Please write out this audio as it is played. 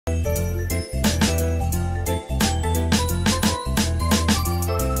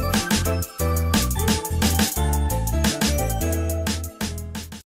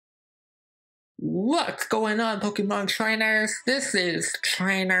What's going on, Pokemon trainers? This is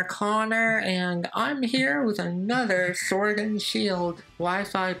Trainer Connor, and I'm here with another Sword and Shield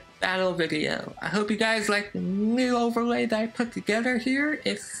Wi-Fi battle video. I hope you guys like the new overlay that I put together here.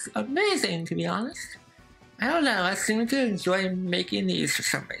 It's amazing, to be honest. I don't know, I seem to enjoy making these for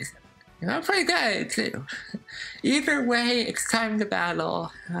some reason. And I'm pretty good, too. Either way, it's time to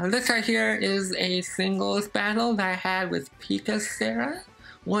battle. This right here is a singles battle that I had with PikaSarah,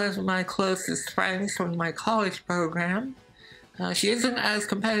 one of my closest friends from my college program. She isn't as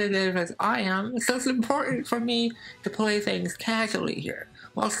competitive as I am, so it's important for me to play things casually here,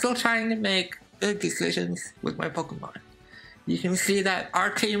 while still trying to make good decisions with my Pokemon. You can see that our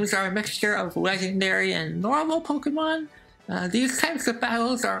teams are a mixture of legendary and normal Pokemon. These types of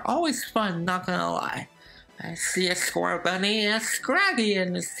battles are always fun, not gonna lie. I see a Scorbunny and a Scraggy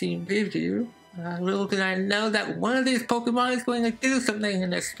in this team preview. Little did I know that one of these Pokemon is going to do something in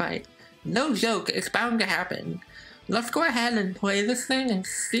this fight. No joke, it's bound to happen. Let's go ahead and play this thing and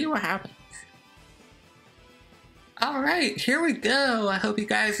see what happens. Alright, here we go. I hope you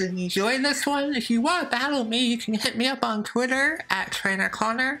guys enjoyed this one. If you want to battle me, you can hit me up on Twitter at Trainer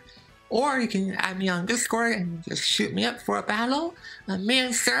Connor, or you can add me on Discord and just shoot me up for a battle. Me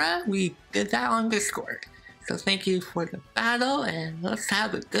and Sarah, we did that on Discord. So thank you for the battle, and let's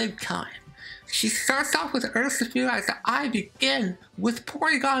have a good time. She starts off with Urshifu as I begin with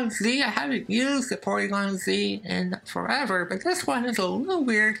Porygon Z. I haven't used the Porygon Z in forever, but this one is a little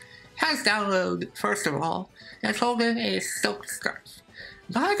weird. Has download, first of all, and it's holding a Silk Scarf.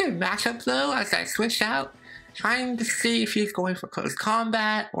 Not a good matchup though, as I switch out, trying to see if he's going for close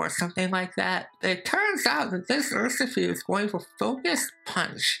combat or something like that. It turns out that this Urshifu is going for Focus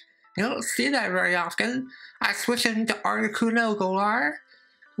Punch. You don't see that very often. I switch into Articuno Galar,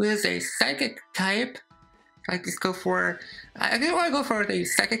 who is a Psychic type. I didn't want to go for the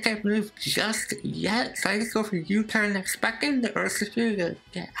Psychic type move just yet, so I just go for U-turn, expecting the Urshifu to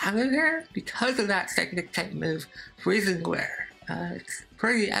get out of there because of that Psychic type move, Freezing Glare. It's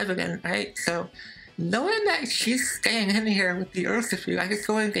pretty evident, right? So, knowing that she's staying in here with the Urshifu, I just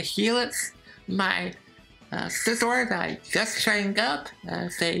go into Helix, my Scizor that I just trained up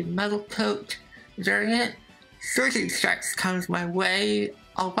as a Metal Coat variant. Surging Strikes comes my way.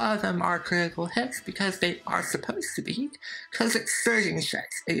 A lot of them are critical hits because they are supposed to be, because it's Surging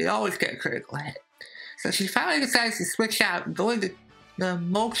Strikes, and you always get a critical hit. So she finally decides to switch out, going to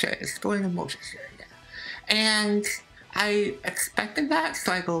Moltres here, yeah. And I expected that,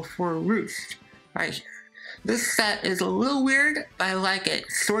 so I go for Roost right here. This set is a little weird, but I like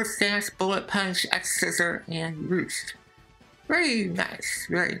it. Sword Stance, Bullet Punch, X-Scissor, and Roost. Very nice,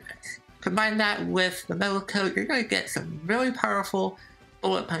 very nice. Combine that with the Metal Coat, you're going to get some really powerful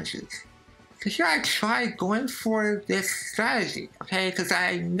bullet punches. So here I tried going for this strategy, okay, because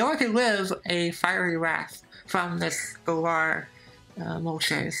I know I can live a Fiery Wrath from this Galar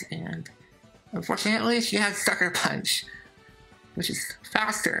Moltres, and unfortunately she has Sucker Punch, which is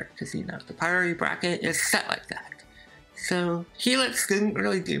faster, because you know, the priority bracket is set like that. So Helix didn't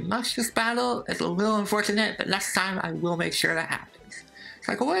really do much this battle. It's a little unfortunate, but next time I will make sure that happens.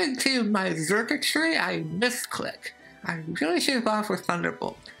 So I go into my circuitry, I misclick. I really should have gone for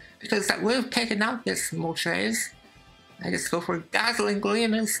Thunderbolt, because that would have taken out this Moltres. I just go for Dazzling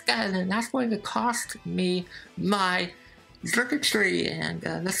Gleam instead, and that's going to cost me my circuitry, and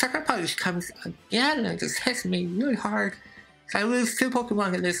the Sucker Punch comes again and just hits me really hard. So I lose 2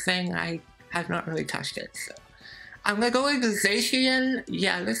 Pokemon in this thing. I have not really touched it, so I'm gonna go into Zacian.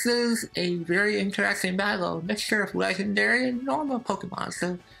 Yeah, this is a very interesting battle, a mixture of legendary and normal Pokemon,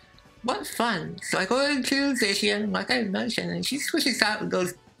 so what fun. So I go into Zacian, like I mentioned, and she switches out and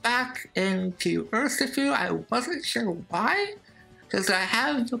goes back into Urshifu. I wasn't sure why, because I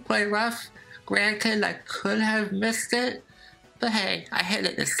have to play rough. Granted, I could have missed it, but hey, I hit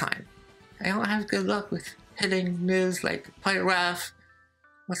it this time. I don't have good luck with hitting moves like play rough.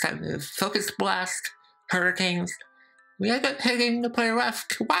 What's that move? Focus Blast, Hurricanes. We end up hitting the play rough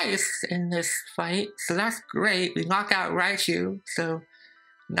twice in this fight, so that's great. We knock out Raichu, so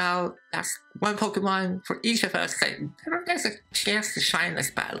now that's 1 Pokemon for each of us that never gets a chance to shine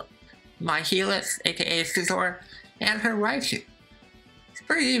this battle. My Helix, aka Scizor, and her Raichu. It's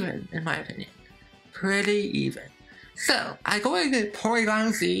pretty even, in my opinion. Pretty even. So, I go into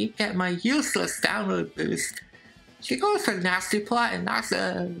Porygon Z, get my useless download boost. She goes for Nasty Plot, and that's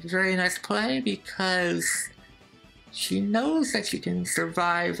a very nice play because she knows that she can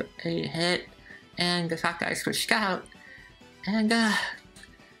survive a hit, and the fact that I switched out, and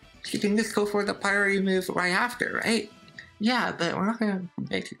she can just go for the priority move right after, right? Yeah, but we're gonna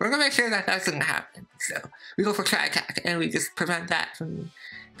make sure that doesn't happen. So we go for Tri Attack, and we just prevent that from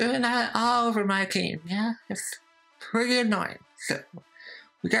doing that all over my team. Yeah, it's pretty annoying. So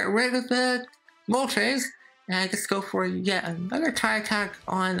we got rid of the Moltres, and I just go for yet another try attack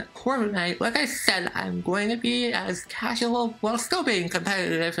on Corviknight. Like I said, I'm going to be as casual while still being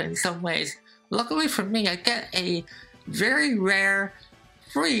competitive in some ways. Luckily for me, I get a very rare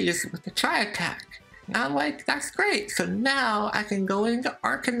freeze with the try attack. And I'm like, that's great. So now I can go into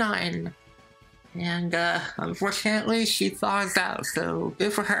Arcanine. And unfortunately, she thaws out, so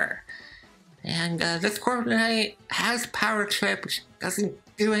good for her. And this Corviknight has Power Trip, which doesn't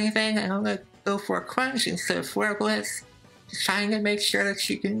do anything. I'm gonna go for a Crunch instead of Flare Blitz. Just trying to make sure that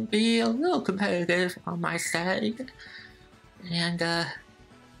she can be a little competitive on my side. And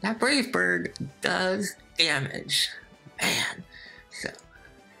that Brave Bird does damage. Man. So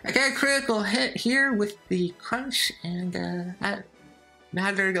I get a critical hit here with the Crunch, and that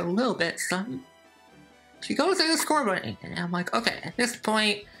mattered a little bit. She goes to the Scorbunny, and I'm like, okay, at this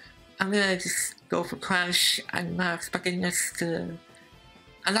point, I'm gonna just go for Crunch. I'm not expecting Scorbunny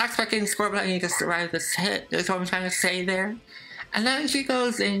to survive this hit. That's what I'm trying to say there. And then she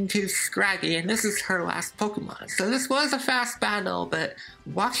goes into Scraggy, and this is her last Pokemon. So this was a fast battle, but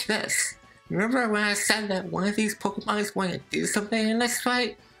watch this. Remember when I said that one of these Pokemon is going to do something in this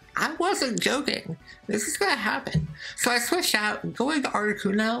fight? I wasn't joking. This is gonna happen. So I switch out, go into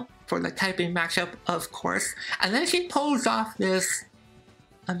Articuno for the typing matchup, of course, and then she pulls off this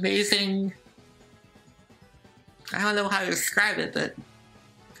amazing, I don't know how to describe it, but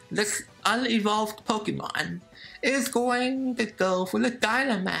this unevolved Pokemon is going to go for the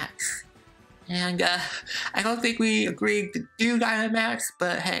Dynamax. And I don't think we agreed to do Dynamax,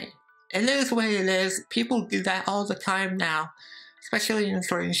 but hey, it is what it is. People do that all the time now, especially in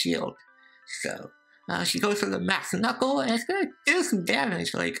Sword and Shield. So she goes for the Max Knuckle, and it's gonna do some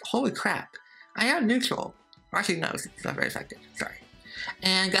damage. Like, holy crap! I am neutral. Actually, no, it's not very effective. Sorry.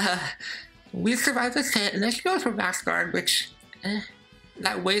 And we survive this hit, and then she goes for Max Guard, which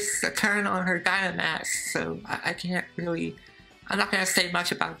that wastes a turn on her Dynamax. So I can't really. I'm not gonna say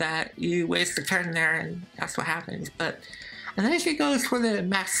much about that. You waste a turn there, and that's what happens. And then she goes for the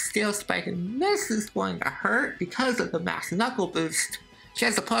Max Steel Spike, and this is going to hurt because of the Max Knuckle boost. She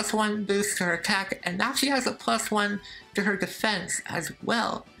has a +1 boost to her attack, and now she has a +1 to her defense as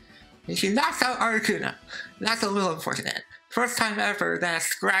well. And she knocks out Articuno. That's a little unfortunate. First time ever that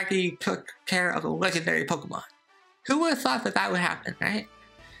Scraggy took care of a legendary Pokemon. Who would have thought that that would happen, right?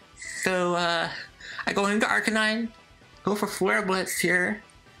 So I go into Arcanine, go for Flare Blitz here,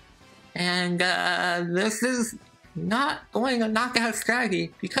 and this is not going to knock out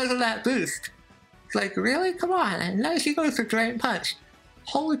Scraggy because of that boost. It's like, really? Come on. And then she goes for Drain Punch.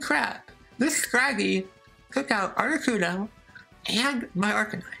 Holy crap. This Scraggy took out Articuno and my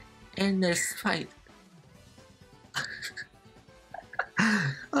Arcanine in this fight.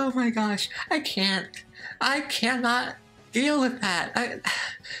 Oh my gosh. I cannot deal with that.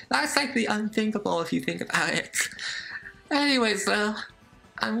 That's like the unthinkable if you think about it. Anyways, though,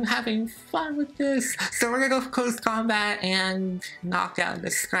 I'm having fun with this. So we're gonna go for close combat and knock out the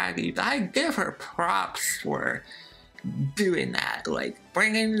Scraggy. But I give her props for doing that. Like,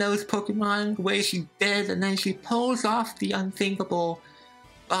 bringing those Pokemon the way she did, and then she pulls off the unthinkable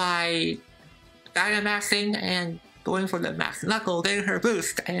by Dynamaxing and going for the Max Knuckle, getting her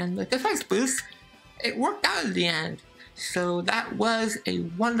boost. And the defense boost, it worked out in the end. So that was a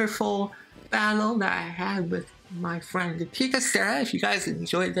wonderful battle that I had with my friend PikaSarah. If you guys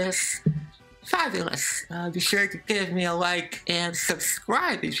enjoyed this, fabulous. Be sure to give me a like and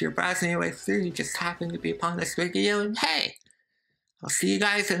subscribe if you're browsing your way through. You just happen to be upon this video. And hey, I'll see you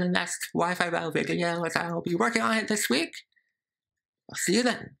guys in the next Wi-Fi battle video, as I will be working on it this week. I'll see you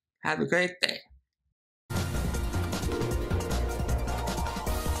then. Have a great day.